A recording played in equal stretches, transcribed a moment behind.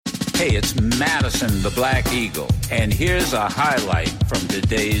Hey, it's Madison the Black Eagle, and here's a highlight from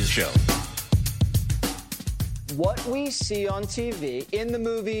today's show. What we see on TV, in the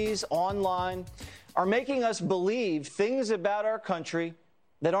movies, online, are making us believe things about our country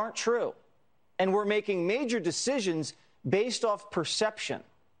that aren't true. And we're making major decisions based off perception,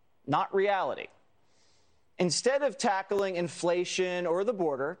 not reality. Instead of tackling inflation or the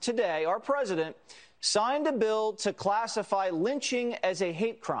border, today our president signed a bill to classify lynching as a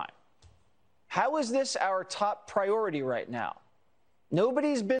hate crime. How is this our top priority right now?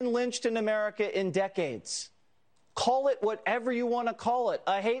 Nobody's been lynched in America in decades. Call it whatever you want to call it,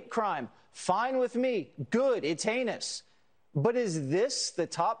 a hate crime. Fine with me. Good, it's heinous. But is this the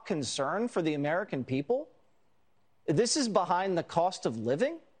top concern for the American people? This is behind the cost of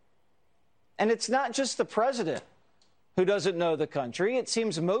living? And it's not just the president who doesn't know the country. It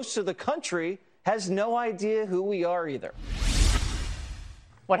seems most of the country has no idea who we are either.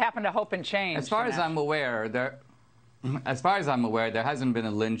 What happened to Hope and Change? As far as I'm aware, there hasn't been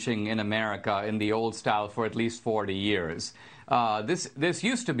a lynching in America in the old style for at least 40 years. This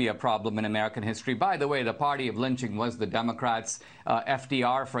used to be a problem in American history. By the way, the party of lynching was the Democrats.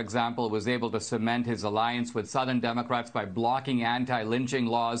 FDR, for example, was able to cement his alliance with Southern Democrats by blocking anti-lynching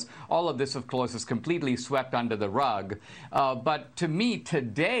laws. All of this, of course, is completely swept under the rug. But to me,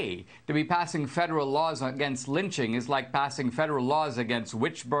 today, to be passing federal laws against lynching is like passing federal laws against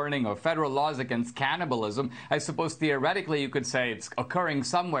witch burning or federal laws against cannibalism. I suppose theoretically you could say it's occurring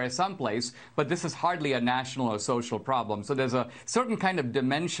somewhere, someplace, but this is hardly a national or social problem. So there's a certain kind of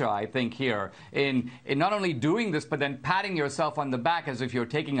dementia, I think, here in not only doing this, but then patting yourself on the back as if you're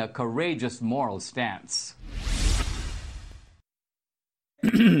taking a courageous moral stance.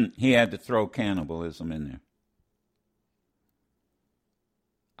 He had to throw cannibalism in there.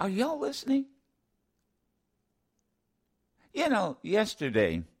 Are y'all listening? You know,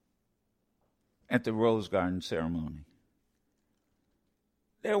 yesterday at the Rose Garden ceremony,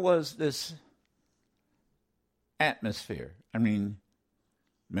 there was this atmosphere. I mean,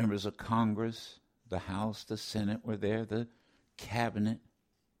 members of Congress, the House, the Senate were there, the cabinet,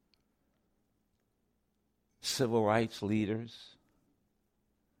 civil rights leaders,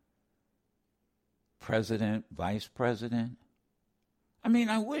 president, vice president. I mean,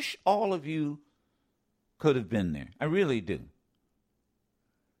 I wish all of you could have been there. I really do.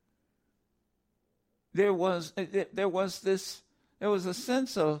 There was a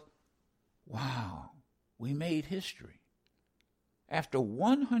sense of, wow, we made history. After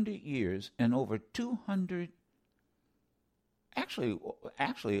 100 years and over 200, actually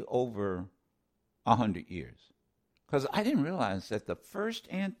over 100 years. Because I didn't realize that the first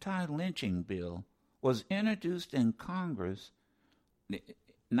anti-lynching bill was introduced in Congress in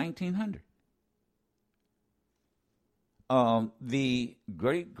 1900. The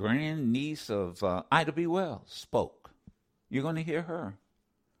great-grandniece of Ida B. Wells spoke. You're going to hear her.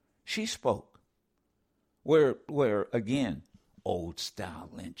 She spoke. Where again, old-style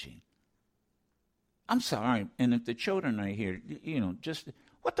lynching. I'm sorry, and if the children are here, just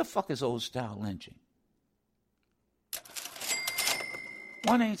what the fuck is old-style lynching?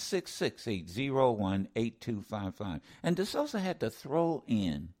 1-866-801-8255. And DeSouza had to throw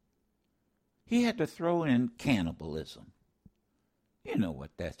in cannibalism. You know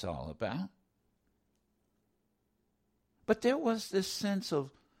what that's all about. But there was this sense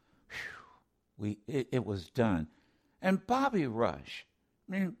of, it was done. And Bobby Rush,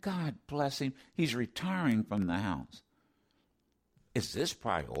 I mean, God bless him, he's retiring from the House. Is this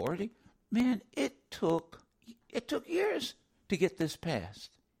priority? Man, it took years to get this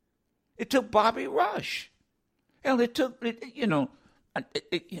passed. It took Bobby Rush. Hell, I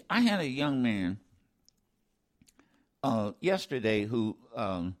had a young man yesterday who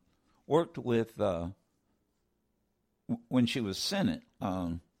worked with, when she was Senate,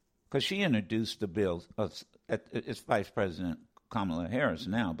 because she introduced the bill, it's Vice President Kamala Harris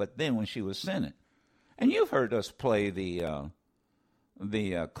now, but then when she was Senate. And you've heard us play the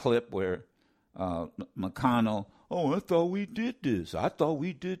clip where McConnell, I thought we did this. I thought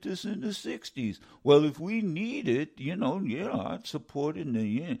we did this in the 60s. Well, if we need it, I'd support it.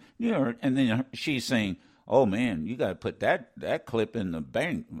 And then she's saying, oh, man, you got to put that clip in the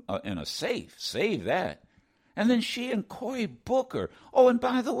bank, in a safe. Save that. And then she and Cory Booker. Oh, and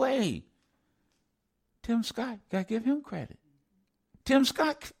by the way, Tim Scott, got to give him credit. Tim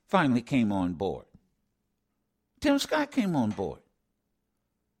Scott finally came on board.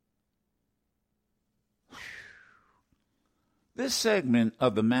 This segment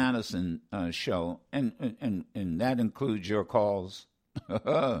of the Madison show, and that includes your calls,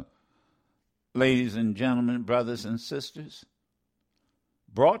 ladies and gentlemen, brothers and sisters,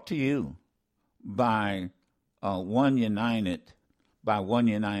 brought to you by One United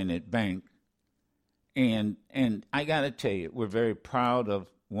Bank. And I got to tell you, we're very proud of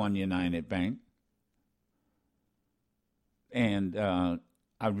One United Bank. And I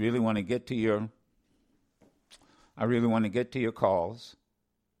really want to get to your calls.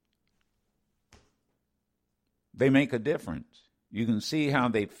 They make a difference. You can see how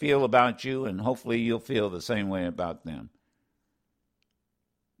they feel about you, and hopefully you'll feel the same way about them.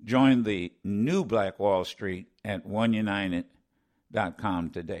 Join the new Black Wall Street at oneunited.com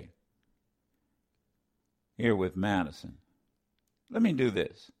today. Here with Madison. Let me do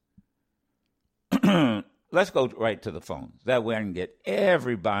this. Let's go right to the phones. That way I can get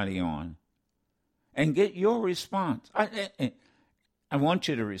everybody on and get your response. I want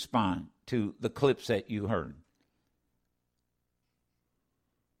you to respond to the clips that you heard.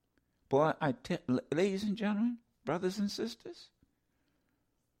 Boy, ladies and gentlemen, brothers and sisters,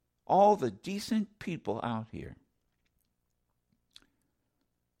 all the decent people out here,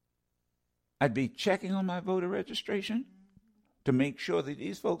 I'd be checking on my voter registration to make sure that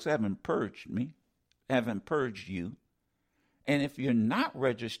these folks haven't purged me, haven't purged you. And if you're not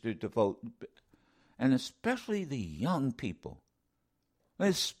registered to vote, and especially the young people,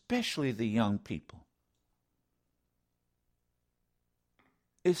 especially the young people,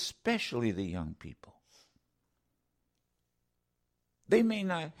 they may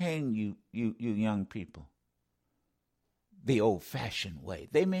not hang you young people the old-fashioned way.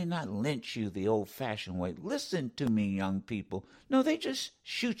 They may not lynch you the old-fashioned way. Listen to me, young people. No, they just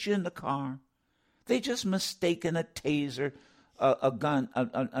shoot you in the car. They just mistaken a taser, a gun, a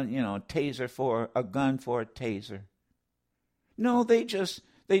taser for a gun for a taser. No, they just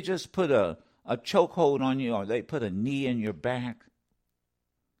put a chokehold on you, or they put a knee in your back.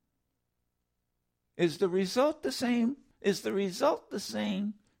 Is the result the same?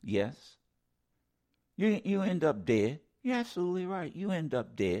 Yes. You end up dead. You're absolutely right. You end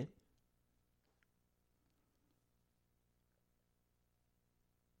up dead.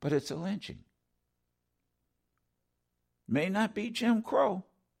 But it's a lynching. May not be Jim Crow,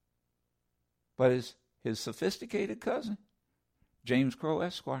 but his sophisticated cousin, James Crow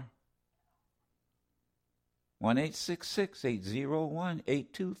Esquire.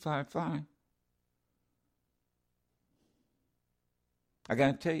 1-866-801-8255. I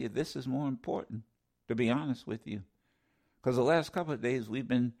got to tell you, this is more important, to be honest with you, because the last couple of days we've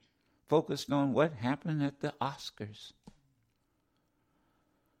been focused on what happened at the Oscars.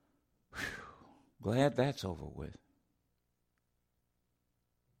 Whew. Glad that's over with.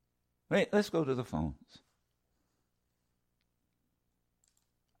 Wait, let's go to the phones.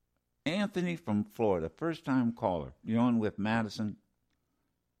 Anthony from Florida, first-time caller. You're on with Madison.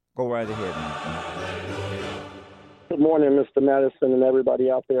 Go right ahead, Anthony. Good morning, Mr. Madison and everybody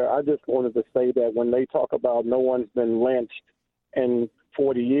out there. I just wanted to say that when they talk about no one's been lynched in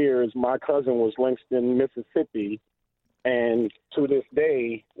 40 years, my cousin was lynched in Mississippi, and to this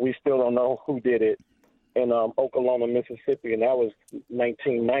day, we still don't know who did it in Oklahoma, Mississippi, and that was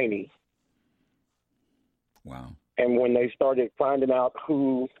 1990. Wow. And when they started finding out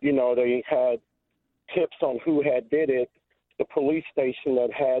who, they had tips on who had did it, the police station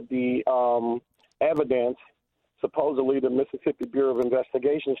that had the evidence, supposedly the Mississippi Bureau of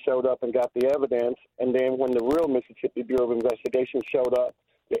Investigation showed up and got the evidence. And then when the real Mississippi Bureau of Investigation showed up,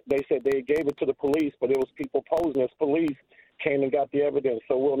 they said they gave it to the police, but it was people posing as police came and got the evidence.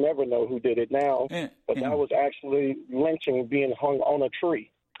 So we'll never know who did it now. But that was actually lynching being hung on a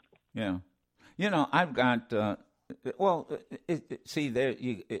tree. Yeah. I've got, it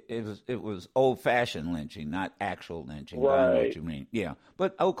was old-fashioned lynching, not actual lynching. Right. I know what you mean. Yeah.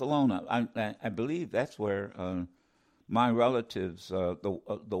 But Oklahoma, I believe that's where my relatives,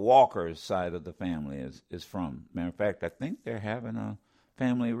 the Walker's side of the family is from. Matter of fact, I think they're having a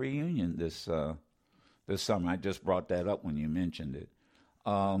family reunion this summer. I just brought that up when you mentioned it.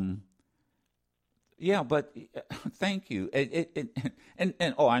 Yeah, but thank you. And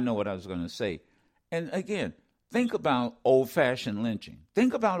I know what I was going to say. And again, think about old-fashioned lynching.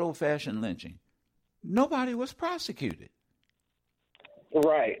 Nobody was prosecuted.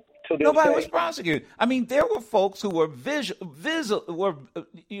 Right. Nobody was prosecuted. I mean, there were folks who were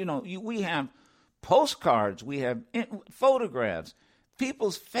we have postcards, we have photographs,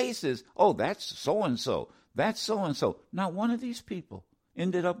 people's faces. Oh, that's so-and-so. That's so-and-so. Not one of these people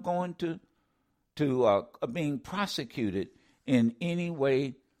ended up going to being prosecuted in any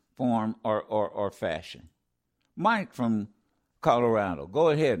way, form, or fashion. Mike from Colorado. Go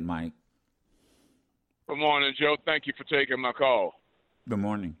ahead, Mike. Good morning, Joe. Thank you for taking my call. Good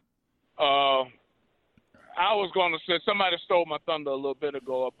morning. I I was going to say, somebody stole my thunder a little bit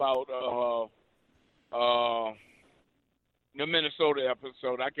ago about the Minnesota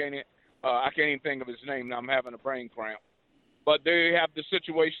episode. I can't even think of his name now. I'm having a brain cramp. But they have the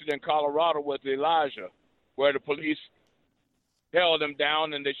situation in Colorado with Elijah, where the police held him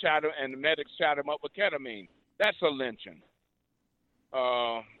down and they shot him, and the medics shot him up with ketamine. That's a lynching.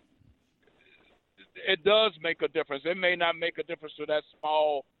 It does make a difference. It may not make a difference to that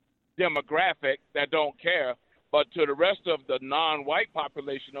small demographic that don't care, but to the rest of the non-white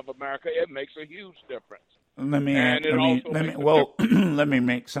population of America, it makes a huge difference. Let me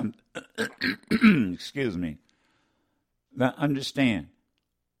make some. Excuse me. Now, understand,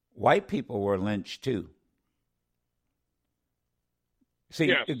 white people were lynched too. See,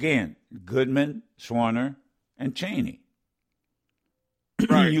 yes. Again, Goodman, Schwerner, and Cheney.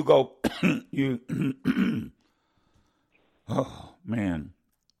 Right. You go, oh man,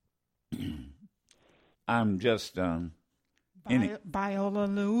 I'm just Viola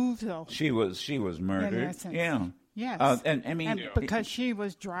Louville. She was murdered. Yeah. Yes. And because she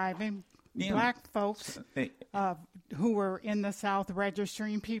was driving black folks who were in the South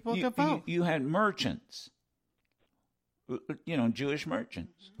registering people to vote. You had merchants, Jewish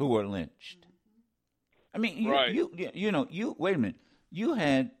merchants who were lynched. I mean, right. you wait a minute. You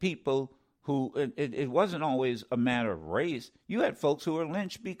had people who it wasn't always a matter of race. You had folks who were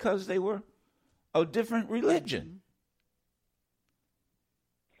lynched because they were a different religion.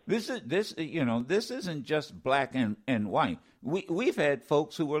 This isn't just black and white. We've had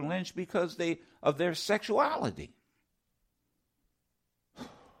folks who were lynched because of their sexuality.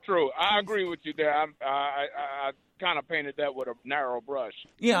 True, I agree with you there. I kind of painted that with a narrow brush.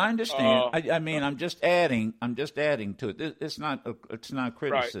 Yeah, I understand. I'm just adding to it. It's not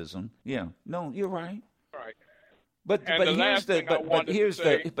criticism. Right. Yeah, no, you're right. Right. But here's the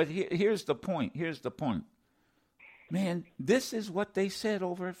point. Here's the point. Man, this is what they said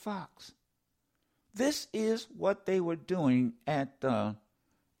over at Fox. This is what they were doing at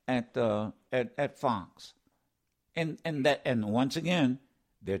Fox, and once again,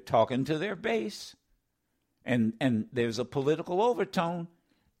 they're talking to their base, and there's a political overtone.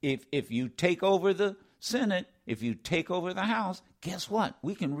 If you take over the Senate, if you take over the House, guess what?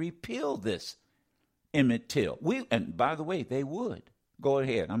 We can repeal this Emmett Till. And by the way, they would. Go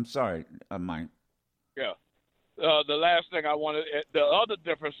ahead. I'm sorry, Mike. Yeah. The last thing I wanted, the other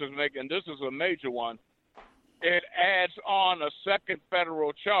difference is making, this is a major one, it adds on a second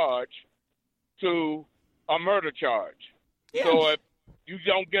federal charge to a murder charge. Yes. So if you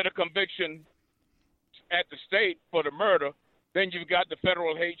don't get a conviction at the state for the murder, then you've got the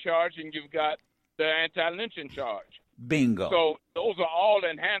federal hate charge and you've got the anti-lynching charge. Bingo. So those are all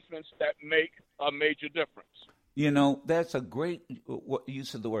enhancements that make a major difference. That's a great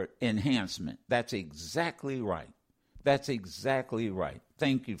use of the word enhancement. That's exactly right. Thank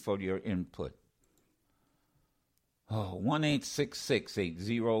you for your input.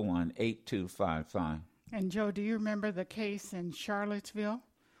 1-866-801-8255. And Joe, do you remember the case in Charlottesville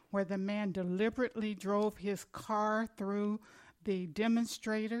where the man deliberately drove his car through the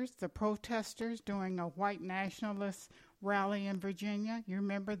demonstrators, the protesters, during a white nationalist rally in Virginia? You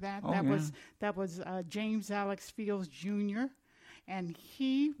remember that? That was James Alex Fields Jr., and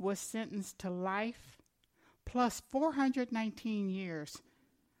he was sentenced to life plus 419 years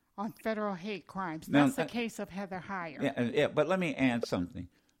on federal hate crimes. That's the case of Heather Heyer. Yeah, but let me add something.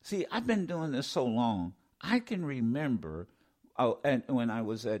 See, I've been doing this so long, I can remember and when I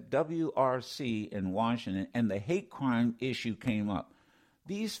was at WRC in Washington and the hate crime issue came up.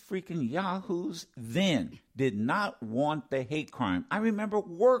 These freaking yahoos then did not want the hate crime. I remember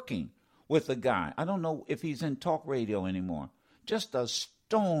working with a guy. I don't know if he's in talk radio anymore. Just a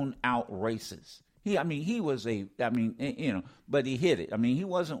stone out racist. But he hit it. He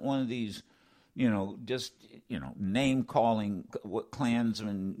wasn't one of these, name calling,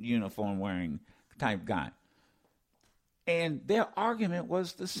 Klansman uniform wearing type guy. And their argument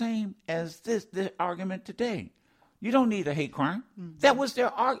was the same as the argument today. You don't need a hate crime. Mm-hmm. That was their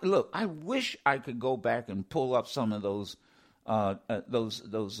argument. Look, I wish I could go back and pull up some of those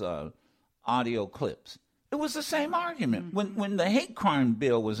audio clips. It was the same argument when the hate crime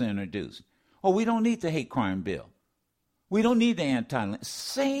bill was introduced. Oh, we don't need the hate crime bill. We don't need the anti-lynching.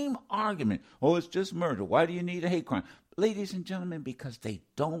 Same argument. Oh, it's just murder. Why do you need a hate crime? Ladies and gentlemen, because they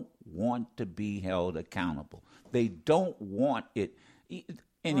don't want to be held accountable. They don't want it.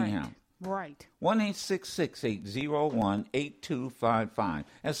 Anyhow. Right. 1-866-801-8255.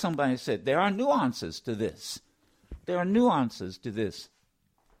 As somebody said, there are nuances to this.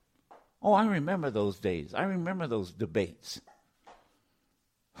 Oh, I remember those days. I remember those debates.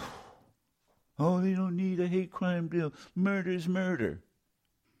 Oh, they don't need a hate crime bill. Murder's murder.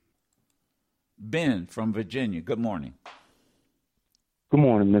 Ben from Virginia, good morning. Good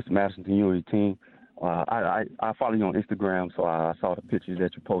morning, Mr. Madison, to you and your team. I follow you on Instagram, so I saw the pictures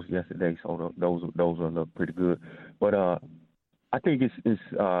that you posted yesterday. So those look pretty good. But I think it's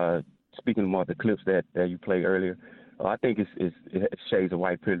speaking about the clips that you played earlier. I think it shades of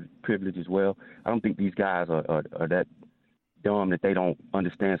white privilege as well. I don't think these guys are that dumb that they don't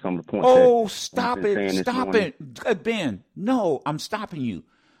understand some of the points. Oh, stop it, Ben. No, I'm stopping you,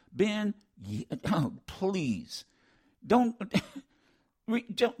 Ben. Please, don't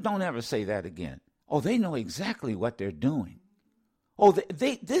ever say that again. Oh, they know exactly what they're doing. Oh,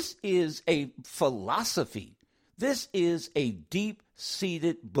 this is a philosophy. This is a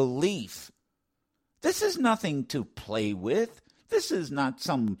deep-seated belief. This is nothing to play with. This is not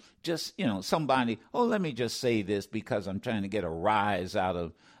somebody, oh, let me just say this because I'm trying to get a rise out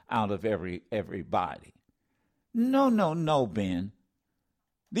of everybody. No, Ben.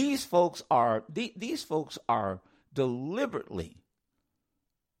 These folks are deliberately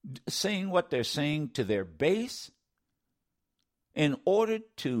saying what they're saying to their base in order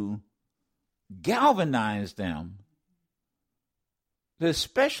to galvanize them,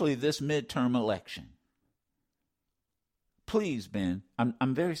 especially this midterm election. Please, Ben,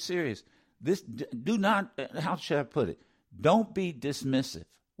 I'm very serious. Do not, how should I put it? Don't be dismissive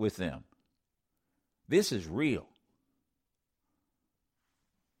with them. This is real.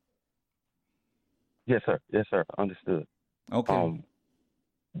 Yes, sir. Understood. Okay.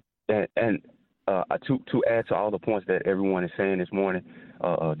 And to add to all the points that everyone is saying this morning,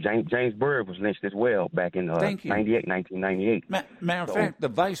 James Byrd was lynched as well back in 1998. Matter of fact, the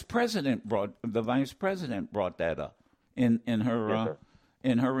vice president brought that up in her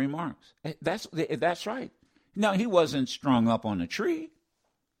remarks. That's right. No, he wasn't strung up on a tree.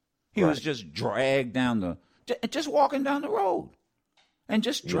 He was just dragged just walking down the road, and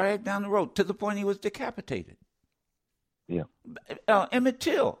just dragged down the road to the point he was decapitated. Yeah. Emmett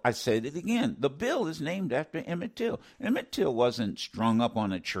Till, I said it again. The bill is named after Emmett Till. Emmett Till wasn't strung up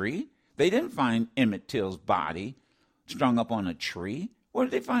on a tree. They didn't find Emmett Till's body strung up on a tree. Where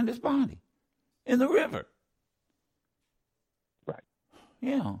did they find his body? In the river. Right.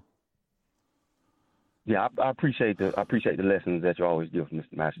 Yeah. Yeah, I appreciate the lessons that you always give,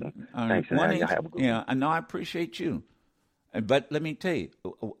 Mr. Master. Thanks, and have a good one. I know. I appreciate you. But let me tell you,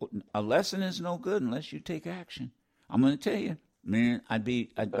 a lesson is no good unless you take action. I'm going to tell you, man,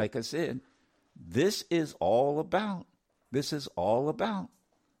 like I said, this is all about this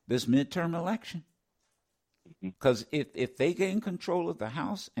midterm election. Because if they gain control of the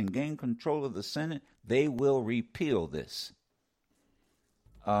House and gain control of the Senate, they will repeal this.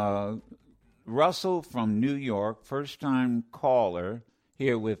 Russell from New York, first-time caller,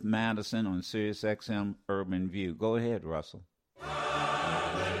 here with Madison on Sirius XM Urban View. Go ahead, Russell.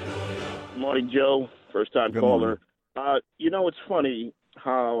 Good morning, Joe. First-time caller. It's funny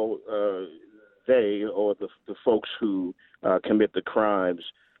how they or the folks who commit the crimes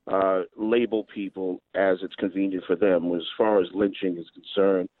label people as it's convenient for them as far as lynching is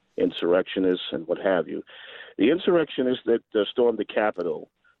concerned, insurrectionists and what have you. The insurrectionists that stormed the Capitol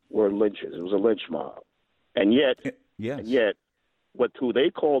were lynches. It was a lynch mob. And yet, who they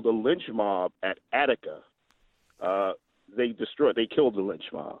called a lynch mob at Attica, they killed the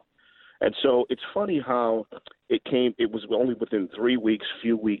lynch mob. And so it's funny how it was only within 3 weeks,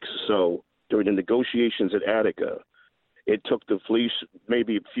 few weeks or so, during the negotiations at Attica. It took the police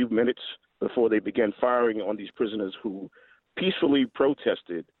maybe a few minutes before they began firing on these prisoners who peacefully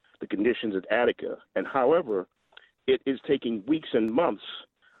protested the conditions at Attica. And however, it is taking weeks and months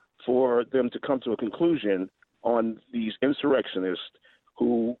for them to come to a conclusion on these insurrectionists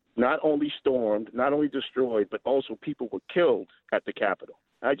who not only stormed, not only destroyed, but also people were killed at the Capitol.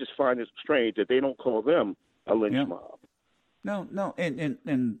 I just find it strange that they don't call them a lynch mob. No,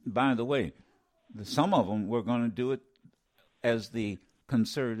 and by the way, some of them were going to do it as the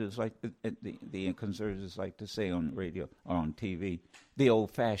conservatives like the conservatives like to say on the radio or on TV, the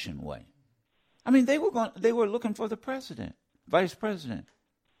old-fashioned way. I mean, they were looking for the president, vice president,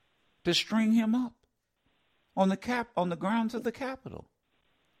 to string him up on the grounds of the Capitol.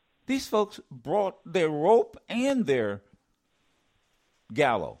 These folks brought their rope and their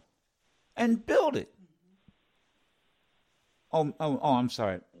gallows and built it. Oh, I'm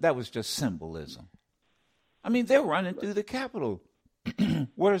sorry. That was just symbolism. I mean, they're running through the Capitol.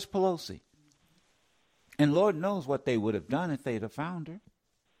 Where's Pelosi? And Lord knows what they would have done if they'd have found her.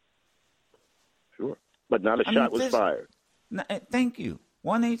 Sure, but not a shot was fired. Thank you.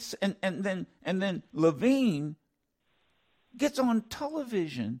 1-8, and then Levine gets on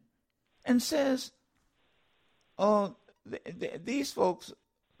television and says, oh, these folks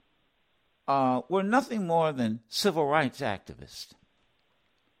were nothing more than civil rights activists.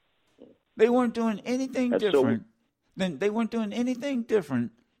 They weren't doing anything different than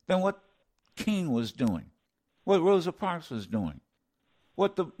what King was doing, what Rosa Parks was doing,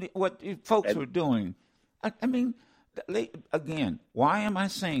 what folks were doing. I mean, again, why am I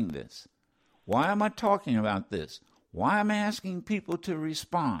saying this? Why am I talking about this? Why am I asking people to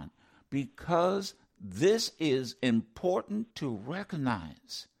respond? Because this is important to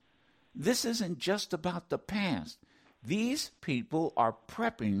recognize. This isn't just about the past. These people are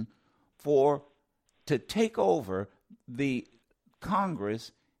prepping to take over the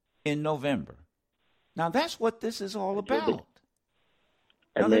Congress in November. Now, that's what this is all about.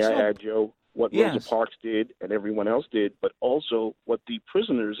 And may I add, Joe, what Rosa Parks did and everyone else did, but also what the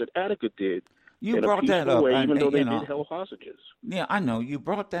prisoners at Attica did. You brought that up, even though they did held hostages. Yeah, I know you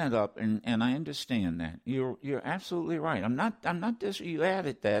brought that up, and I understand that. You're absolutely right. I'm not you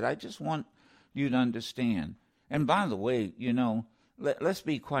added that. I just want you to understand. And by the way, let's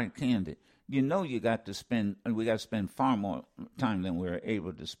be quite candid. We got to spend far more time than we're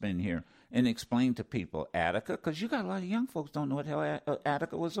able to spend here and explain to people Attica, because you got a lot of young folks don't know what hell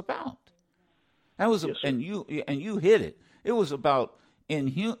Attica was about. That was, and you hit it. It was about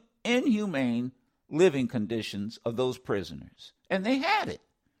inhumane living conditions of those prisoners, and they had it.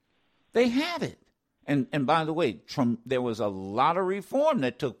 They had it. And by the way, there was a lot of reform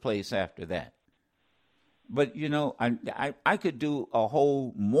that took place after that. But I could do a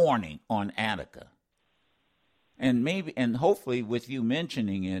whole morning on Attica, and hopefully with you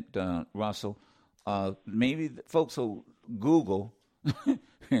mentioning it, Russell, maybe folks will Google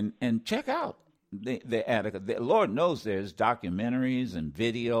and check out the Attica. The Lord knows there's documentaries and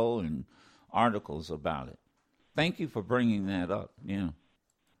video and articles about it. Thank you for bringing that up. Yeah.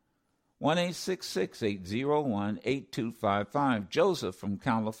 1-866-801-8255. Joseph from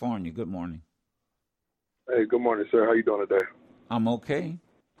California. Good morning. Hey, good morning, sir. How you doing today? I'm okay.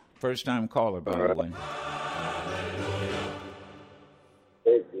 First time caller, by the way.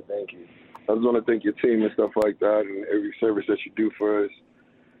 Thank you. I just want to thank your team and stuff like that, and every service that you do for us.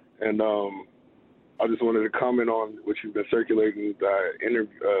 And I just wanted to comment on what you've been circulating, that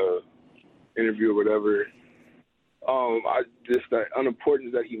interview or whatever. That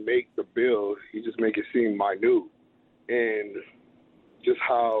unimportance that he make the bill, he just make it seem minute, and just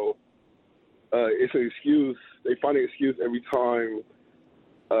how it's an excuse. They find an excuse every time,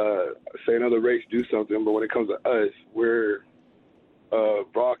 say another race do something, but when it comes to us, we're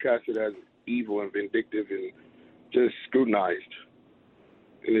broadcasted as evil and vindictive and just scrutinized,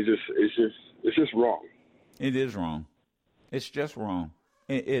 and it's just wrong. It is wrong. It's just wrong.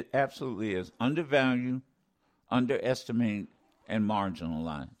 It absolutely is. Undervalued, underestimated, and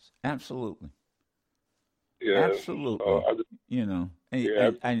marginalized. Absolutely. Yeah. Absolutely.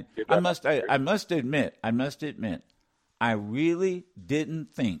 I must admit, I really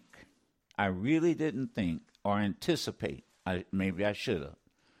didn't think or anticipate, maybe I should have,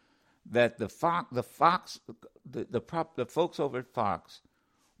 that the folks over at Fox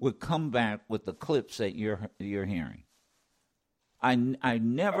would come back with the clips that you're hearing. I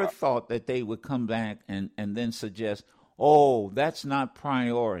never thought that they would come back and then suggest, oh, that's not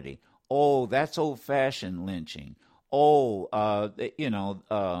priority. Oh, that's old-fashioned lynching. Oh,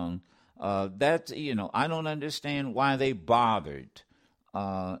 that's, I don't understand why they bothered.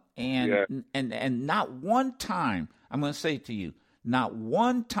 And not one time, I'm going to say to you, not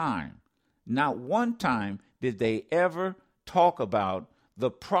one time did they ever talk about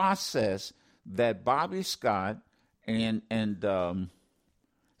the process that Bobby Scott and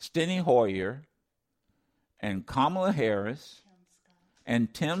Steny Hoyer and Kamala Harris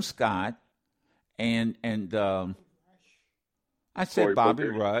and Tim Scott and I said Cory Bobby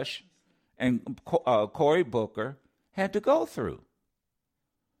Booker. Rush and Cory Booker had to go through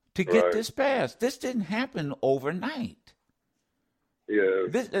to get this passed. This didn't happen overnight. Yeah,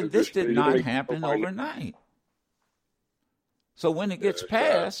 this did not happen overnight. So when it gets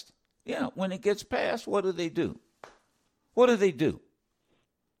passed, what do they do? What do they do?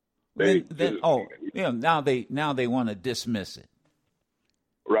 Now they want to dismiss it.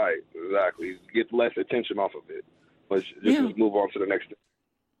 Right, exactly. Get less attention off of it. Let's just move on to the next thing.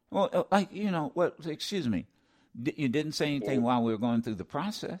 Well, excuse me. You didn't say anything while we were going through the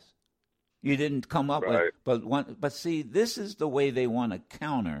process. You didn't come up with, but see, this is the way they want to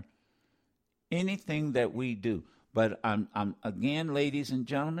counter anything that we do. But I'm again, ladies and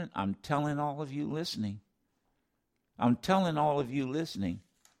gentlemen, I'm telling all of you listening.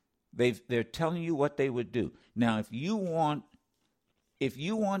 They're telling you what they would do. Now, if you want if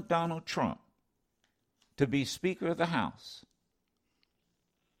you want Donald Trump to be Speaker of the House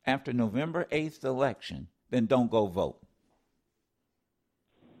after November 8th election, then don't go vote.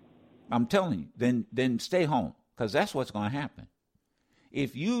 I'm telling you, then stay home, because that's what's going to happen.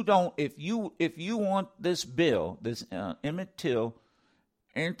 If you want this bill, this Emmett Till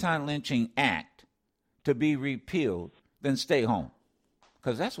Anti-Lynching Act to be repealed, then stay home,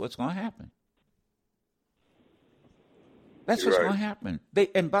 because that's what's going to happen. That's what's going to happen.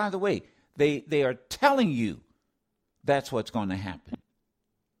 And by the way, they are telling you that's what's going to happen.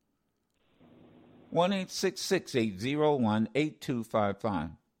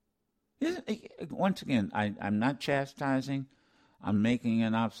 1-866-801-8255. Once again, I'm not chastising. I'm making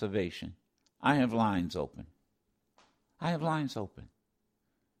an observation. I have lines open.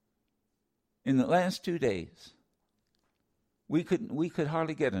 In the last 2 days, we could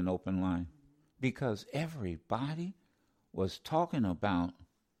hardly get an open line because everybody was talking about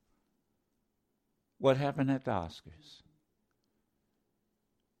what happened at the Oscars.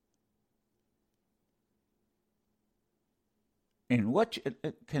 And what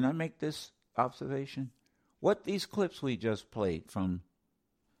can I make this observation? What these clips we just played from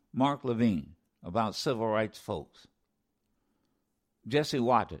Mark Levine about civil rights folks, Jesse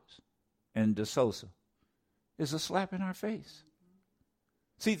Waters and DeSouza, is a slap in our face.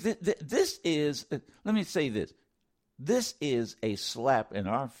 See, this is, let me say this. This is a slap in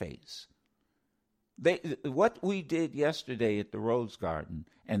our face. What we did yesterday at the Rose Garden,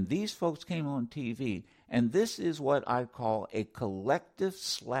 and these folks came on TV, and this is what I call a collective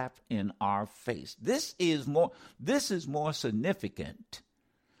slap in our face. This is more significant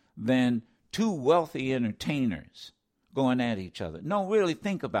than two wealthy entertainers going at each other. No, really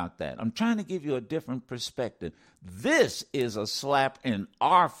think about that. I'm trying to give you a different perspective. This is a slap in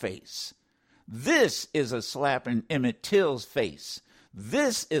our face. This is a slap in Emmett Till's face.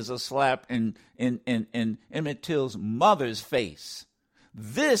 This is a slap in Emmett Till's mother's face.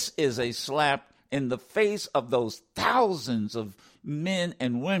 This is a slap in the face of those thousands of men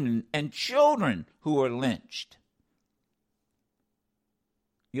and women and children who were lynched.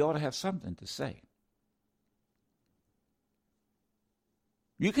 You ought to have something to say.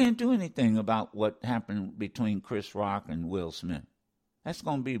 You can't do anything about what happened between Chris Rock and Will Smith. That's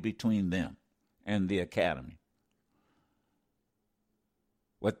going to be between them and the Academy.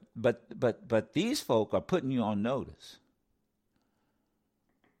 But these folk are putting you on notice.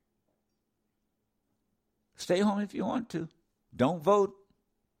 Stay home if you want to. Don't vote.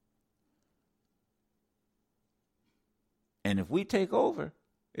 And if they take over,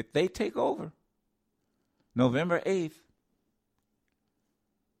 November 8th,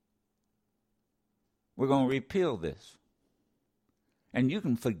 we're going to repeal this. And you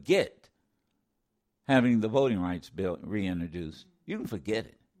can forget having the voting rights bill reintroduced. You can forget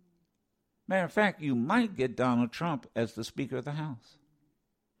it. Matter of fact, you might get Donald Trump as the Speaker of the House.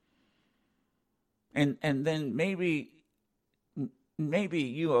 And then maybe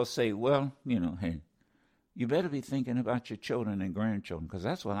you will say, well, hey, you better be thinking about your children and grandchildren, because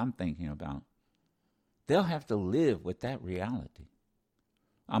that's what I'm thinking about. They'll have to live with that reality.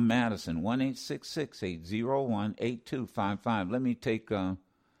 I'm Madison, 1-866-801-8255. Let me take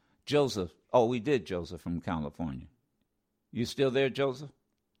Joseph. Oh, we did Joseph from California. You still there, Joseph?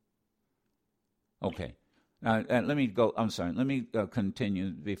 Okay. Let me go. I'm sorry. Let me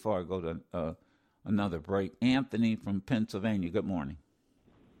continue before I go to another break. Anthony from Pennsylvania. Good morning.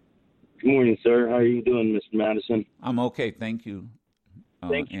 Good morning, sir. How are you doing, Mr. Madison? I'm okay. Thank you.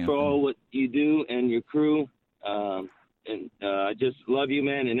 Thank you for all what you do and your crew. I just love you,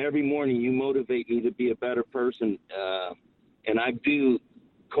 man. And every morning you motivate me to be a better person. And I do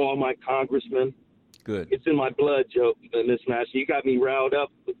call my congressman. Good. It's in my blood, Joe, Miss Madison. You got me riled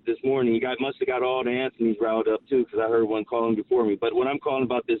up this morning. You must have got all the Anthony's riled up too, because I heard one calling before me. But what I'm calling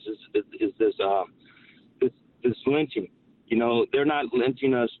about this is this lynching. They're not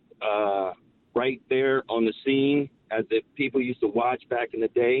lynching us right there on the scene as the people used to watch back in the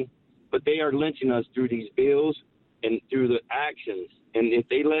day, but they are lynching us through these bills and through the actions. And if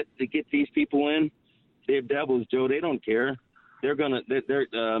they get these people in, they're devils, Joe. They don't care. They're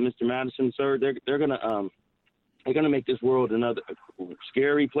Mr. Madison, sir. They're gonna make this world another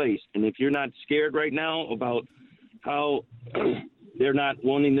scary place. And if you're not scared right now about how they're not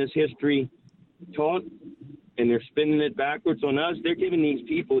wanting this history taught, and they're spinning it backwards on us, they're giving these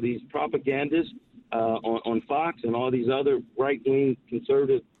people, these propagandists on Fox and all these other right-wing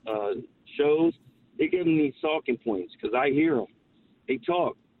conservative shows, they're giving these talking points, because I hear them. They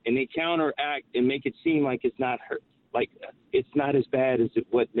talk and they counteract and make it seem like it's not hurt. Like it's not as bad as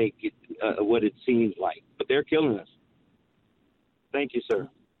what it seems like, but they're killing us. Thank you, sir.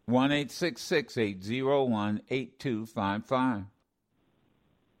 1-866-801-8255.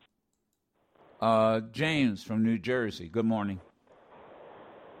 James from New Jersey. Good morning.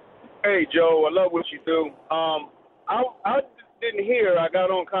 Hey, Joe, I love what you do. I didn't hear. I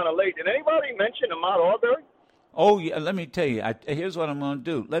got on kind of late. Did anybody mention Ahmaud Arbery? Oh, yeah. Let me tell you. Here's what I'm going to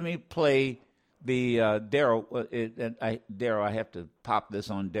do. Let me play the Daryl. Daryl, I have to pop this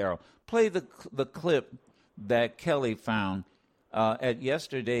on Daryl. Play the clip that Kelly found at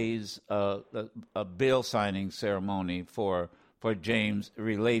yesterday's bill signing ceremony for James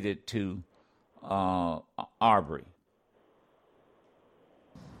related to Arbery.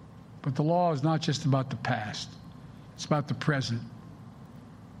 But the law is not just about the past. It's about the present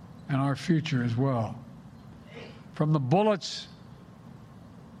and our future as well. From the bullets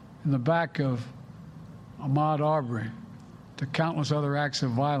in the back of Ahmaud Arbery to countless other acts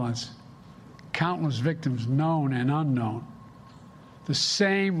of violence, countless victims known and unknown, the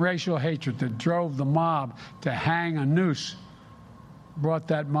same racial hatred that drove the mob to hang a noose brought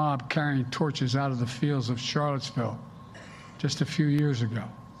that mob carrying torches out of the fields of Charlottesville just a few years ago.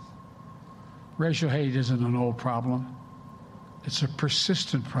 Racial hate isn't an old problem. It's a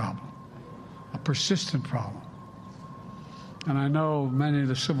persistent problem. And I know many of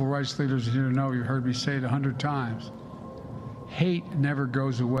the civil rights leaders here know, you heard me say it 100 times. Hate never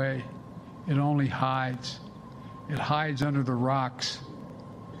goes away. It only hides. It hides under the rocks.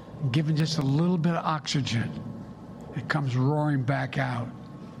 And given just a little bit of oxygen, it comes roaring back out,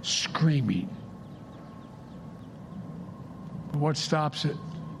 screaming. But what stops it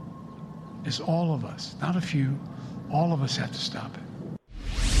is all of us, not a few. All of us have to stop it.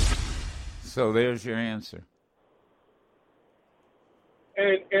 So there's your answer.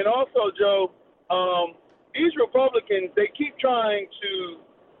 And also, Joe, these Republicans, they keep trying to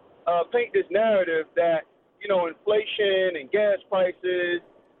paint this narrative that, inflation and gas prices,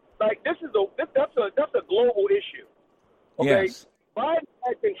 like that's a global issue. Okay? Yes. Biden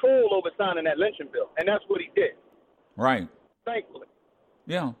had control over signing that lynching bill, and that's what he did. Right. Thankfully.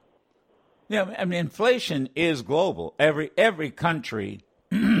 Yeah. Yeah, I mean, inflation is global. Every country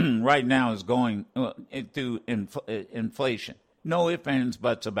right now is going through inflation. No ifs, ands,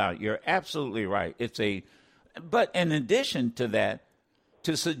 buts about it. You're absolutely right. But in addition to that,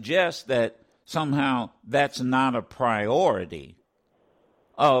 to suggest that somehow that's not a priority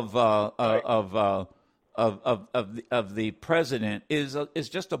of the president is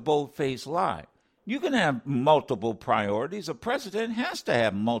just a bold-faced lie. You can have multiple priorities. A president has to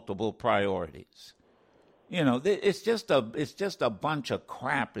have multiple priorities. It's just a bunch of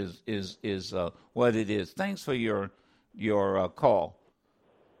crap. Is what it is. Thanks for your call.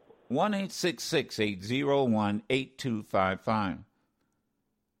 1-866-801-8255.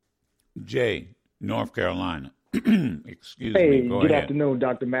 Jay, North Carolina. Excuse me. Go good ahead. afternoon,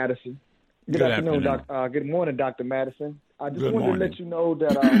 Dr. Madison. Good afternoon. Good morning, Dr. Madison. I just wanted to let you know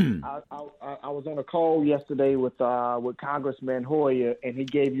that I was on a call yesterday with Congressman Hoyer, and he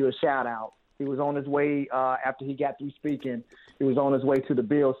gave you a shout out. He was on his way after he got through speaking. He was on his way to the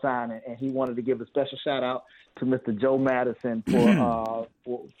bill signing, and he wanted to give a special shout out to Mr. Joe Madison for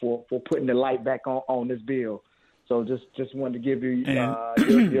putting the light back on this bill. So just wanted to give you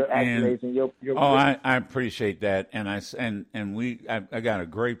your accolades and your. I appreciate that, and I got a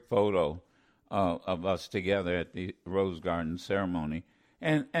great photo of us together at the Rose Garden ceremony,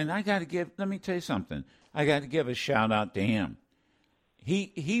 and I got to give. Let me tell you something. I got to give a shout out to him.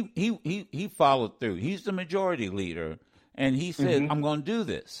 He followed through. He's the majority leader, and he said, "I'm going to do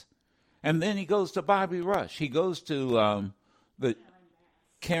this." And then he goes to Bobby Rush. He goes to the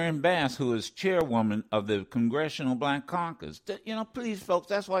Karen Bass, who is chairwoman of the Congressional Black Caucus. Please, folks,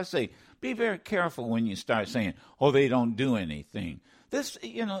 that's why I say be very careful when you start saying, "Oh, they don't do anything." This,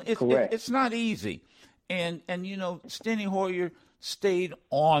 it's not easy. And Steny Hoyer stayed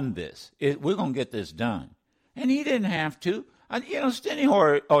on this. We're going to get this done. And he didn't have to. Steny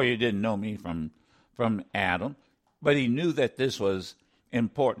Hoyer didn't know me from Adam, but he knew that this was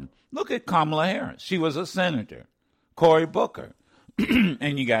important. Look at Kamala Harris. She was a senator. Cory Booker.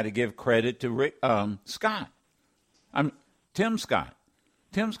 And you got to give credit to Scott. Tim Scott.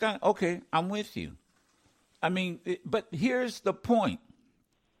 Tim Scott, okay, I'm with you. But here's the point.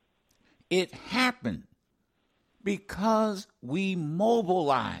 It happened because we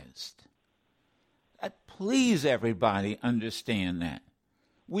mobilized. Please, everybody, understand that.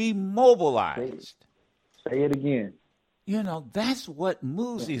 We mobilized. Say it again. That's what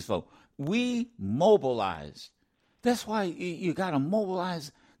moves these folks. We mobilized. That's why you got to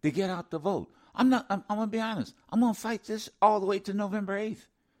mobilize to get out the vote. I'm going to be honest. I'm going to fight this all the way to November 8th.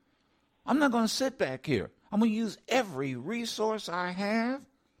 I'm not going to sit back here. I'm going to use every resource I have,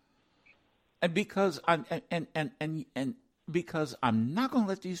 and because I'm not going to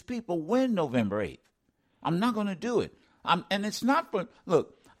let these people win November 8th. I'm not going to do it. And it's not for,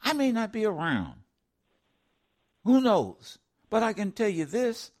 look, I may not be around. Who knows? But I can tell you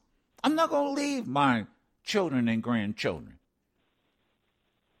this, I'm not going to leave my children and grandchildren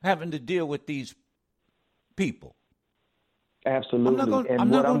having to deal with these people. Absolutely. I'm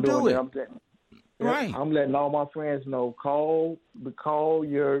not going to do it. Right. I'm letting all my friends know, call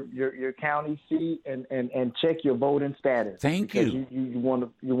your county seat and check your voting status. Thank you. You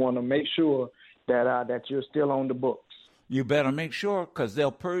want to make sure that you're still on the books. You better make sure, because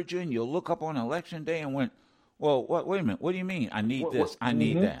they'll purge you and you'll look up on election day and went, well, wait a minute, what do you mean? I need this, I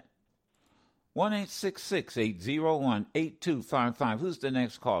need that. 1-866-801-8255. Who's the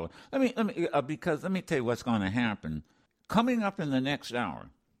next caller? Let me tell you what's going to happen. Coming up in the next hour,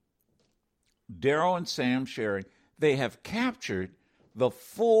 Daryl and Sam Sherry, they have captured the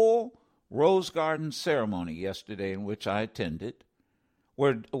full Rose Garden ceremony yesterday, in which I attended,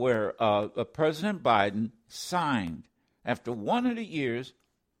 where President Biden signed, after 100 years,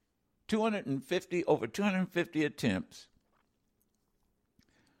 over 250 attempts,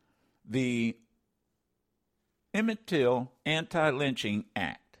 the Emmett Till Anti-Lynching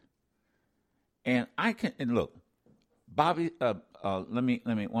Act. And look, Bobby, let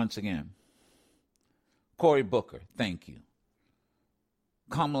me once again. Cory Booker, thank you.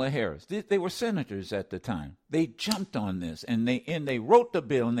 Kamala Harris, they were senators at the time. They jumped on this, and they wrote the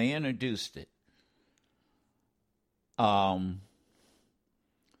bill and they introduced it. Young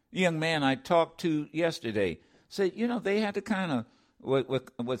man I talked to yesterday said, they had to kind of,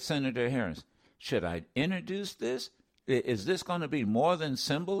 with Senator Harris, should I introduce this? Is this going to be more than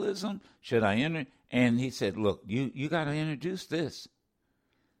symbolism? Should I And he said, look, you got to introduce this.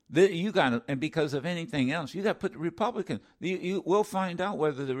 You got to, and because of anything else, you got to put the Republicans. We'll find out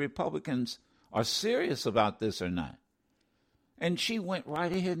whether the Republicans are serious about this or not. And she went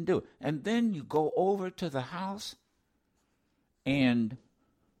right ahead and do it. And then you go over to the House, and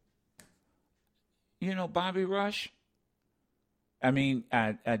Bobby Rush. I mean,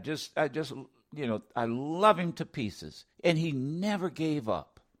 I just I love him to pieces, and he never gave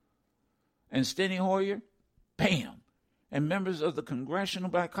up. And Steny Hoyer, bam. And members of the Congressional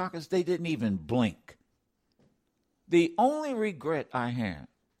Black Caucus, they didn't even blink. The only regret I have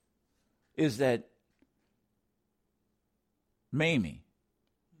is that Mamie,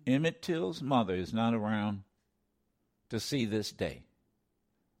 Emmett Till's mother, is not around to see this day.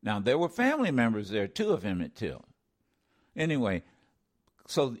 Now, there were family members there, too, of Emmett Till. Anyway,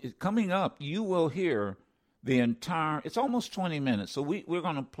 so coming up, you will hear the entire, it's almost 20 minutes, so we're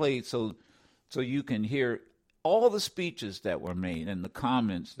going to play it so you can hear all the speeches that were made and the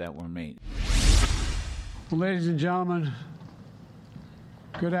comments that were made. Ladies and gentlemen,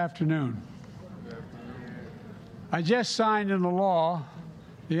 good afternoon. I just signed into law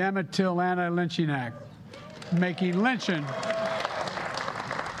the Emmett Till Anti-Lynching Act, making lynching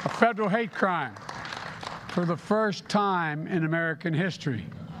a federal hate crime for the first time in American history.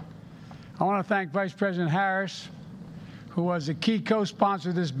 I want to thank Vice President Harris, who was a key co-sponsor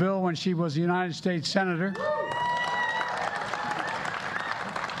of this bill when she was a United States Senator.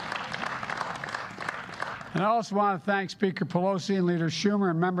 And I also want to thank Speaker Pelosi and Leader Schumer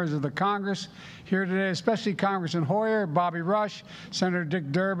and members of the Congress here today, especially Congressman Hoyer, Bobby Rush, Senator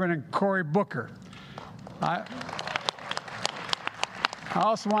Dick Durbin, and Cory Booker. I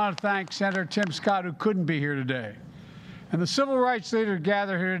also want to thank Senator Tim Scott, who couldn't be here today, and the civil rights leaders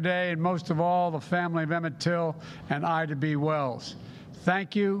gathered here today, and most of all, the family of Emmett Till and Ida B. Wells.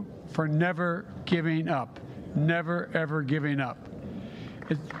 Thank you for never giving up, never, ever giving up.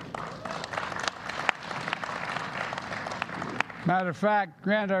 Matter of fact,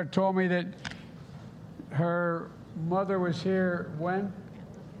 granddaughter told me that her mother was here when?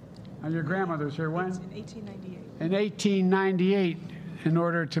 And your grandmother was here when? In 1898. In 1898, in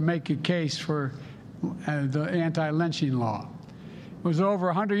order to make a case for the anti-lynching law. It was over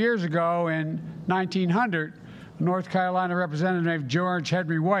 100 years ago, in 1900, a North Carolina representative named George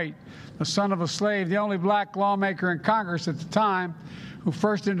Henry White, the son of a slave, the only black lawmaker in Congress at the time, who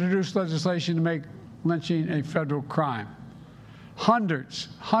first introduced legislation to make lynching a federal crime. Hundreds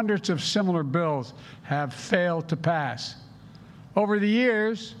of similar bills have failed to pass. Over the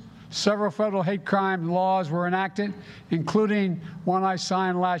years, several federal hate crime laws were enacted, including one I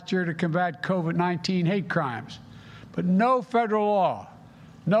signed last year to combat COVID-19 hate crimes. But no federal law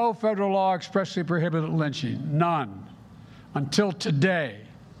expressly prohibited lynching. None. Until today.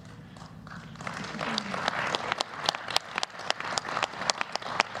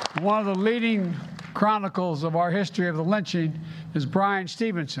 One of the leading chronicles of our history of the lynching is Brian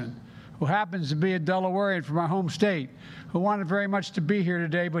Stevenson, who happens to be a Delawarean from our home state, who wanted very much to be here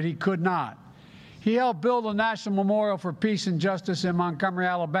today, but he could not. He helped build a National Memorial for Peace and Justice in Montgomery,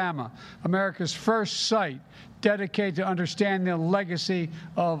 Alabama, America's first site dedicated to understanding the legacy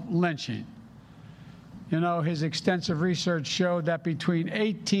of lynching. You know, his extensive research showed that between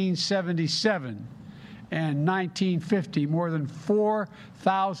 1877 and 1950, more than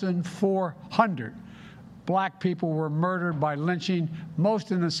 4,400 black people were murdered by lynching,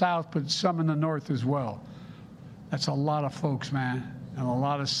 most in the South, but some in the North as well. That's a lot of folks, man, and a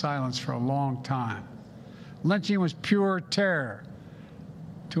lot of silence for a long time. Lynching was pure terror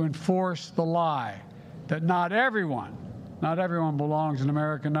to enforce the lie that not everyone belongs in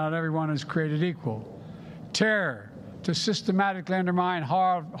America, not everyone is created equal. Terror to systematically undermine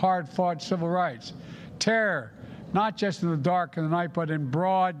hard-fought civil rights. Terror, not just in the dark of the night, but in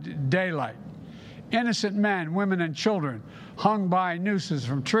broad daylight. Innocent men, women, and children hung by nooses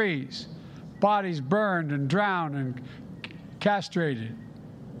from trees, bodies burned and drowned and castrated.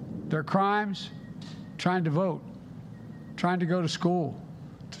 Their crimes? Trying to vote, trying to go to school,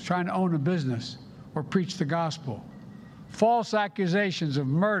 trying to own a business or preach the gospel. False accusations of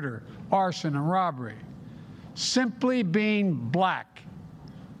murder, arson, and robbery. Simply being black.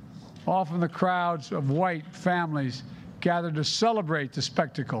 Often the crowds of white families gathered to celebrate the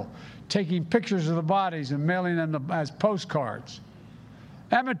spectacle, taking pictures of the bodies and mailing them as postcards.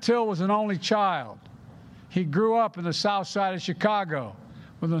 Emmett Till was an only child. He grew up in the south side of Chicago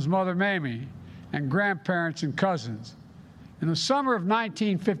with his mother Mamie and grandparents and cousins. In the summer of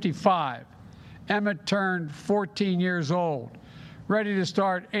 1955, Emmett turned 14 years old, ready to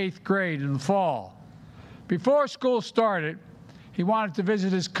start 8th grade in the fall. Before school started, he wanted to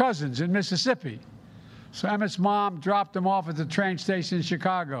visit his cousins in Mississippi. So Emmett's mom dropped him off at the train station in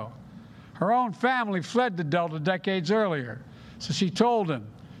Chicago. Her own family fled the Delta decades earlier. So she told him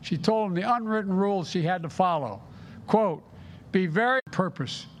the unwritten rules she had to follow. Quote, be very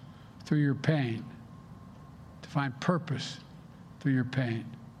purpose through your pain. To find purpose through your pain.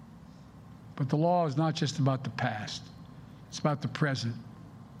 But the law is not just about the past. It's about the present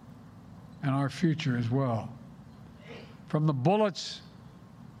and our future as well. From the bullets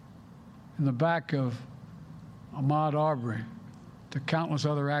in the back of Ahmaud Arbery to countless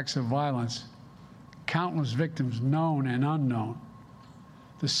other acts of violence, countless victims known and unknown.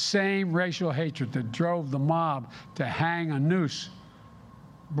 The same racial hatred that drove the mob to hang a noose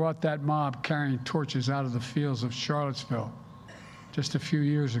brought that mob carrying torches out of the fields of Charlottesville just a few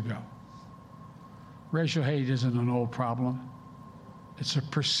years ago. Racial hate isn't an old problem. It's a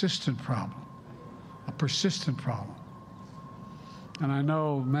persistent problem, a persistent problem. And I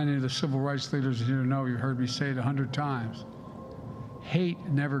know many of the civil rights leaders here know, you heard me say it 100 times. Hate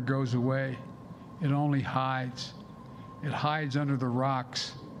never goes away. It only hides. It hides under the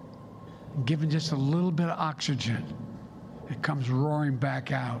rocks. Given just a little bit of oxygen, it comes roaring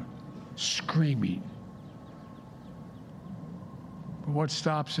back out, screaming. But what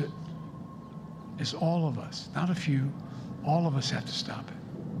stops it is all of us, not a few. All of us have to stop it.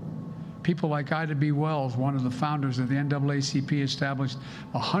 People like Ida B. Wells, one of the founders of the NAACP, established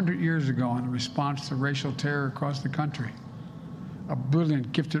 100 years ago in response to racial terror across the country. A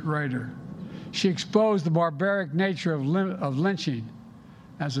brilliant, gifted writer. She exposed the barbaric nature of lynching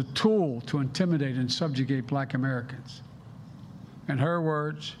as a tool to intimidate and subjugate black Americans. In her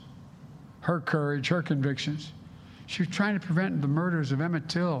words, her courage, her convictions, she was trying to prevent the murders of Emmett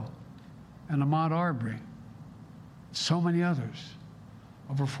Till and Ahmaud Arbery. So many others,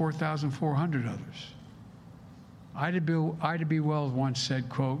 over 4,400 others. Ida B. Wells once said,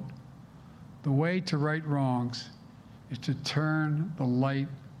 quote, the way to right wrongs is to turn the light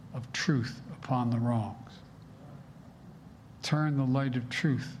of truth upon the wrongs. Turn the light of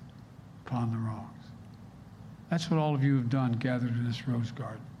truth upon the wrongs. That's what all of you have done gathered in this Rose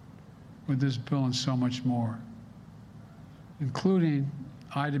Garden with this bill and so much more, including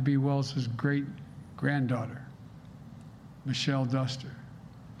Ida B. Wells' great-granddaughter, Michelle Duster,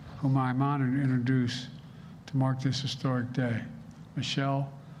 whom I'm honored to introduce to mark this historic day.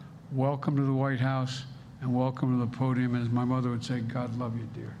 Michelle, welcome to the White House and welcome to the podium. And as my mother would say, God love you,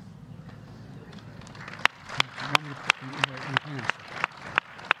 dear.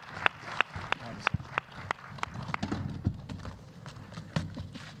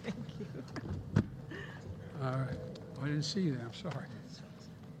 Thank you. All right. I didn't see you there. I'm sorry.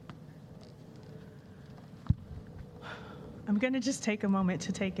 I'm going to just take a moment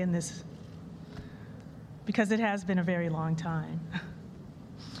to take in this because it has been a very long time.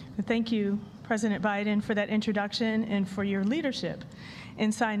 Thank you, President Biden, for that introduction and for your leadership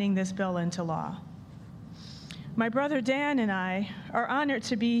in signing this bill into law. My brother Dan and I are honored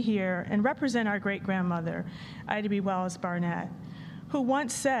to be here and represent our great-grandmother, Ida B. Wells Barnett, who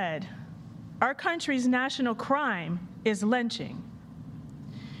once said, "Our country's national crime is lynching."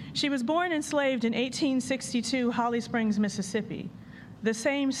 She was born enslaved in 1862, Holly Springs, Mississippi, the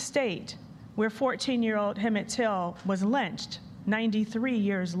same state where 14-year-old Emmett Till was lynched 93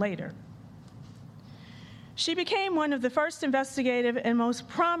 years later. She became one of the first investigative and most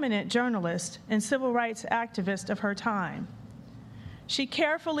prominent journalists and civil rights activists of her time. She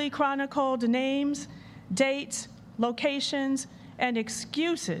carefully chronicled names, dates, locations, and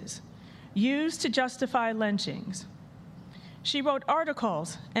excuses used to justify lynchings. She wrote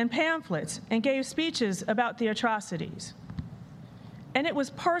articles and pamphlets and gave speeches about the atrocities. And it was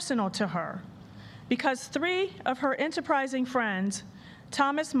personal to her because 3 of her enterprising friends,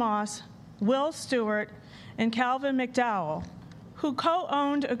 Thomas Moss, Will Stewart, and Calvin McDowell, who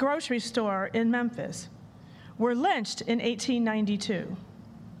co-owned a grocery store in Memphis, were lynched in 1892.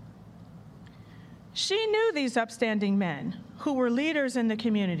 She knew these upstanding men who were leaders in the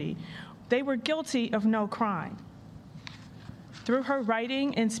community. They were guilty of no crime. Through her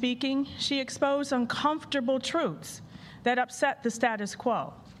writing and speaking, she exposed uncomfortable truths that upset the status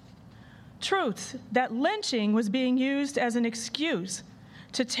quo. Truths that lynching was being used as an excuse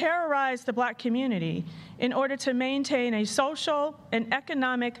to terrorize the Black community in order to maintain a social and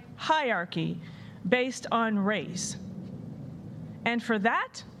economic hierarchy based on race. And for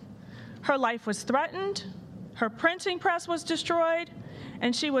that, her life was threatened, her printing press was destroyed,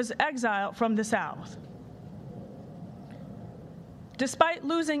 and she was exiled from the South. Despite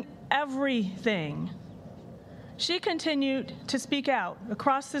losing everything, she continued to speak out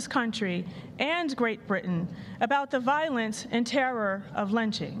across this country and Great Britain about the violence and terror of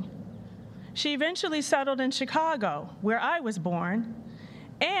lynching. She eventually settled in Chicago, where I was born,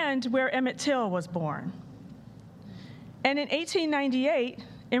 and where Emmett Till was born. And in 1898,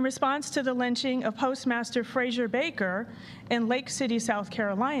 in response to the lynching of Postmaster Fraser Baker in Lake City, South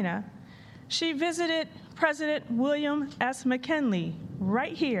Carolina, she visited President William S. McKinley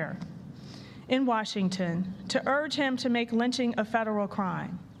right here in Washington to urge him to make lynching a federal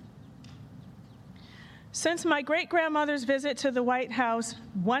crime. Since my great-grandmother's visit to the White House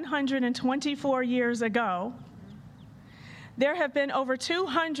 124 years ago, there have been over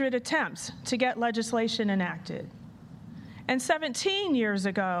 200 attempts to get legislation enacted. And 17 years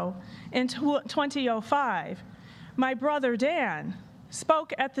ago, in 2005, my brother Dan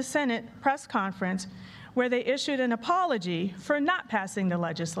spoke at the Senate press conference where they issued an apology for not passing the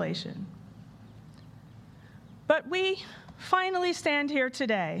legislation. But we finally stand here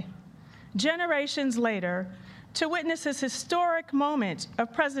today, generations later, to witness this historic moment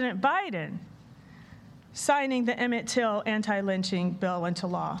of President Biden signing the Emmett Till anti-lynching bill into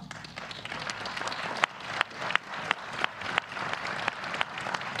law.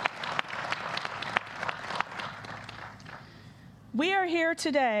 We are here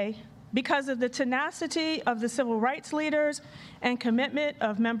today because of the tenacity of the civil rights leaders and commitment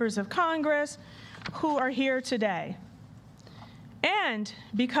of members of Congress who are here today. And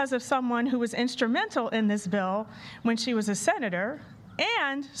because of someone who was instrumental in this bill when she was a senator,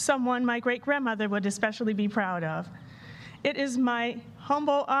 and someone my great-grandmother would especially be proud of. It is my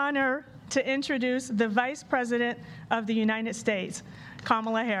humble honor to introduce the Vice President of the United States,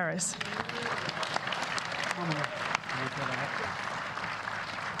 Kamala Harris.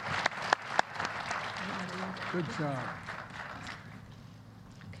 Good job.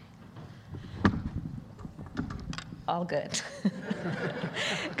 All good.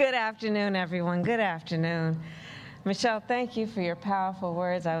 Good afternoon, everyone. Good afternoon. Michelle, thank you for your powerful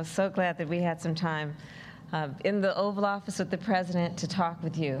words. I was so glad that we had some time in the Oval Office with the President to talk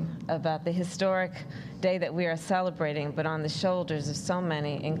with you about the historic day that we are celebrating, but on the shoulders of so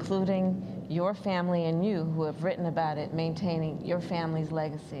many, including your family and you who have written about it, maintaining your family's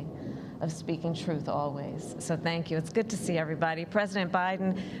legacy of speaking truth always. So thank you. It's good to see everybody. President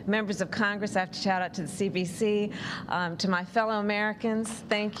Biden, members of Congress, I have to shout out to the CBC, to my fellow Americans,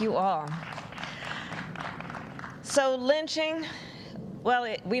 thank you all. So lynching,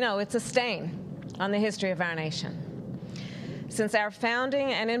 well, we know it's a stain on the history of our nation. Since our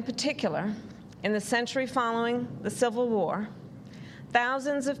founding, and in particular, in the century following the Civil War,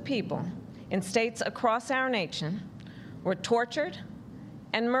 thousands of people in states across our nation were tortured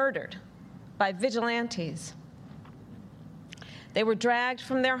and murdered by vigilantes. They were dragged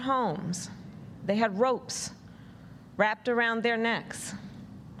from their homes. They had ropes wrapped around their necks.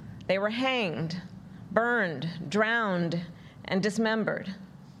 They were hanged, burned, drowned, and dismembered.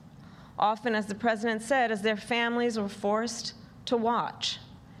 Often, as the President said, as their families were forced to watch,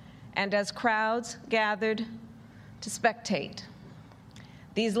 and as crowds gathered to spectate.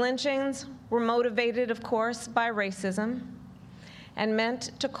 These lynchings were motivated, of course, by racism and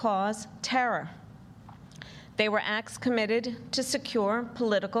meant to cause terror. They were acts committed to secure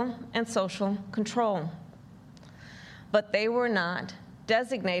political and social control. But they were not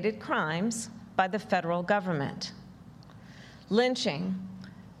designated crimes by the federal government. Lynching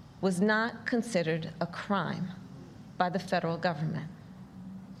was not considered a crime by the federal government.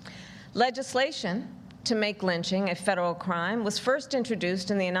 Legislation to make lynching a federal crime was first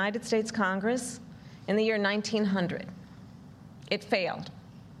introduced in the United States Congress in the year 1900. It failed.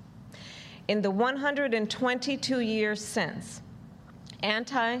 In the 122 years since,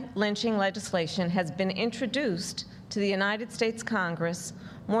 anti-lynching legislation has been introduced to the United States Congress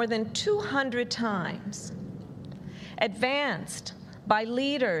more than 200 times, advanced by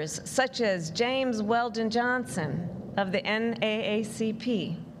leaders such as James Weldon Johnson of the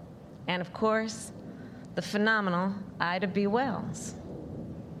NAACP, and of course, the phenomenal Ida B. Wells.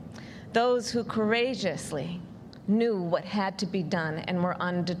 Those who courageously knew what had to be done and were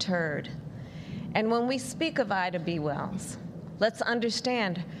undeterred. And when we speak of Ida B. Wells, let's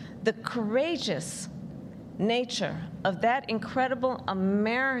understand the courageous nature of that incredible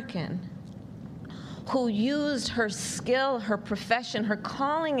American who used her skill, her profession, her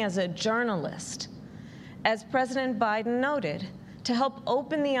calling as a journalist, as President Biden noted, to help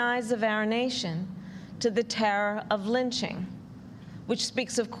open the eyes of our nation to the terror of lynching, which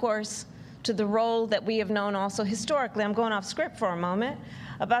speaks, of course, to the role that we have known also historically. I'm going off script for a moment,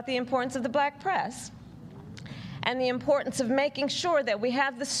 about the importance of the black press and the importance of making sure that we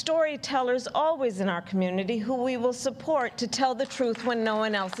have the storytellers always in our community who we will support to tell the truth when no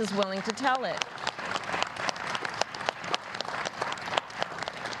one else is willing to tell it.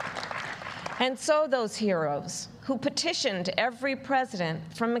 And so those heroes who petitioned every president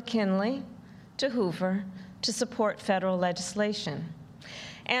from McKinley to Hoover to support federal legislation.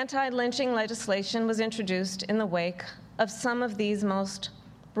 Anti-lynching legislation was introduced in the wake of some of these most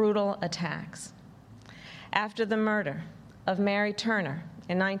brutal attacks. After the murder of Mary Turner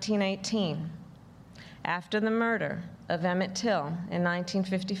in 1918, after the murder of Emmett Till in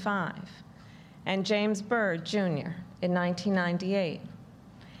 1955, and James Byrd, Jr. in 1998,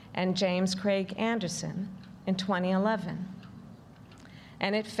 and James Craig Anderson in 2011.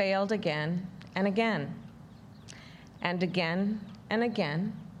 And it failed again and again. And again and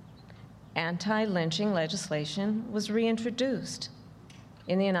again, anti-lynching legislation was reintroduced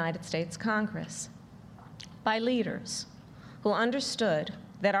in the United States Congress by leaders who understood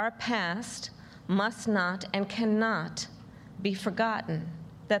that our past must not and cannot be forgotten,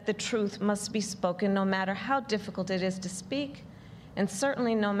 that the truth must be spoken no matter how difficult it is to speak, and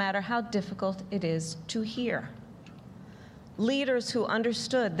certainly no matter how difficult it is to hear. Leaders who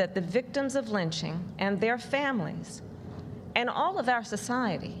understood that the victims of lynching and their families and all of our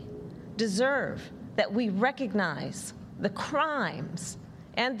society deserve that we recognize the crimes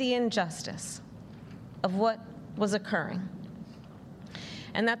and the injustice of what was occurring,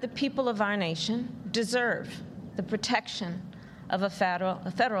 and that the people of our nation deserve the protection of a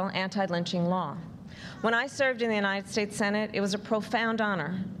federal anti-lynching law. When I served in the United States Senate, it was a profound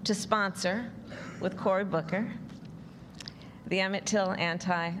honor to sponsor, with Cory Booker, the Emmett Till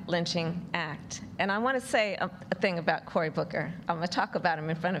Anti-Lynching Act. And I want to say a thing about Cory Booker. I'm going to talk about him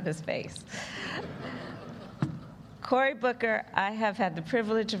in front of his face. Cory Booker, I have had the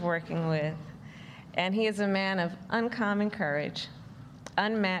privilege of working with, and he is a man of uncommon courage,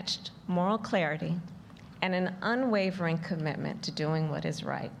 unmatched moral clarity, and an unwavering commitment to doing what is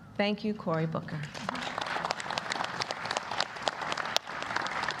right. Thank you, Cory Booker.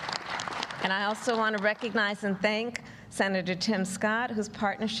 And I also want to recognize and thank Senator Tim Scott, whose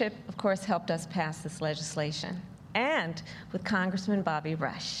partnership, of course, helped us pass this legislation, and with Congressman Bobby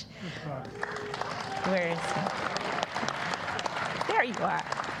Rush. Where is he? There you are.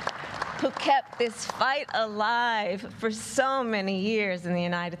 Who kept this fight alive for so many years in the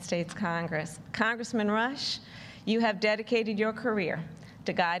United States Congress. Congressman Rush, you have dedicated your career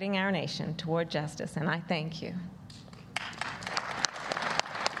to guiding our nation toward justice, and I thank you.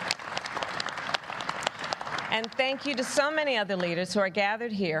 And thank you to so many other leaders who are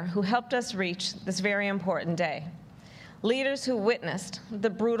gathered here who helped us reach this very important day. Leaders who witnessed the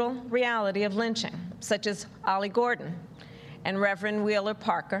brutal reality of lynching, such as Ollie Gordon and Reverend Wheeler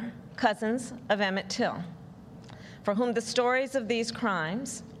Parker, cousins of Emmett Till, for whom the stories of these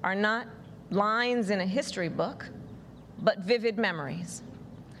crimes are not lines in a history book, but vivid memories.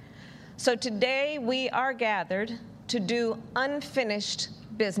 So today we are gathered to do unfinished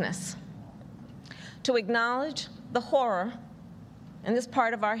business, to acknowledge the horror in this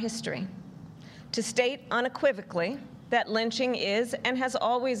part of our history, to state unequivocally that lynching is and has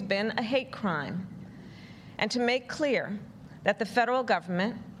always been a hate crime, and to make clear that the federal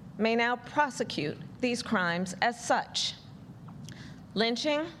government may now prosecute these crimes as such.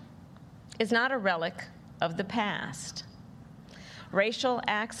 Lynching is not a relic of the past. Racial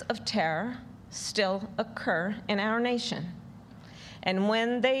acts of terror still occur in our nation. And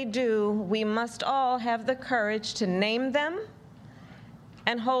when they do, we must all have the courage to name them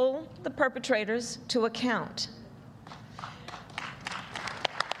and hold the perpetrators to account.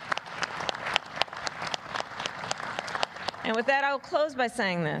 And with that, I'll close by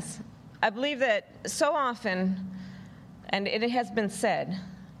saying this. I believe that so often, and it has been said,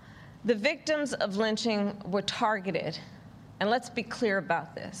 the victims of lynching were targeted. And let's be clear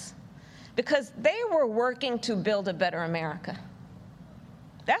about this, because they were working to build a better America.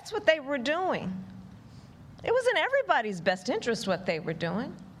 That's what they were doing. It was in everybody's best interest what they were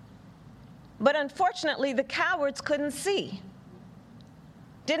doing. But unfortunately, the cowards couldn't see,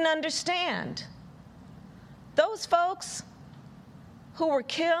 didn't understand. Those folks who were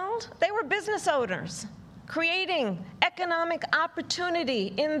killed, they were business owners, creating economic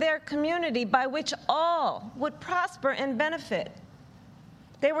opportunity in their community by which all would prosper and benefit.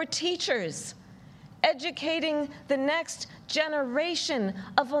 They were teachers, educating the next generation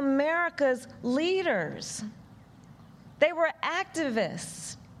of America's leaders. They were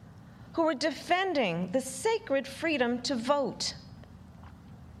activists who were defending the sacred freedom to vote.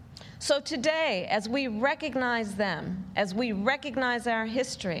 So today, as we recognize them, as we recognize our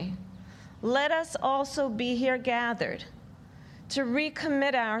history, let us also be here gathered to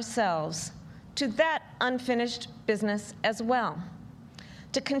recommit ourselves to that unfinished business as well,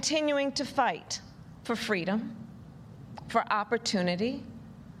 to continuing to fight for freedom, for opportunity,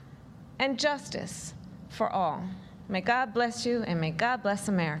 and justice for all. May God bless you, and may God bless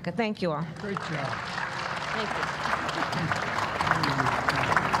America. Thank you all. Great job. Thank you.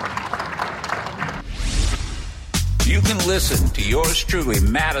 You can listen to yours truly,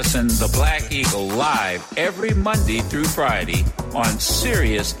 Madison the Black Eagle, live every Monday through Friday on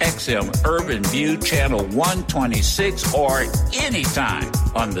Sirius XM Urban View Channel 126 or anytime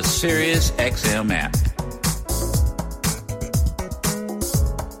on the Sirius XM app.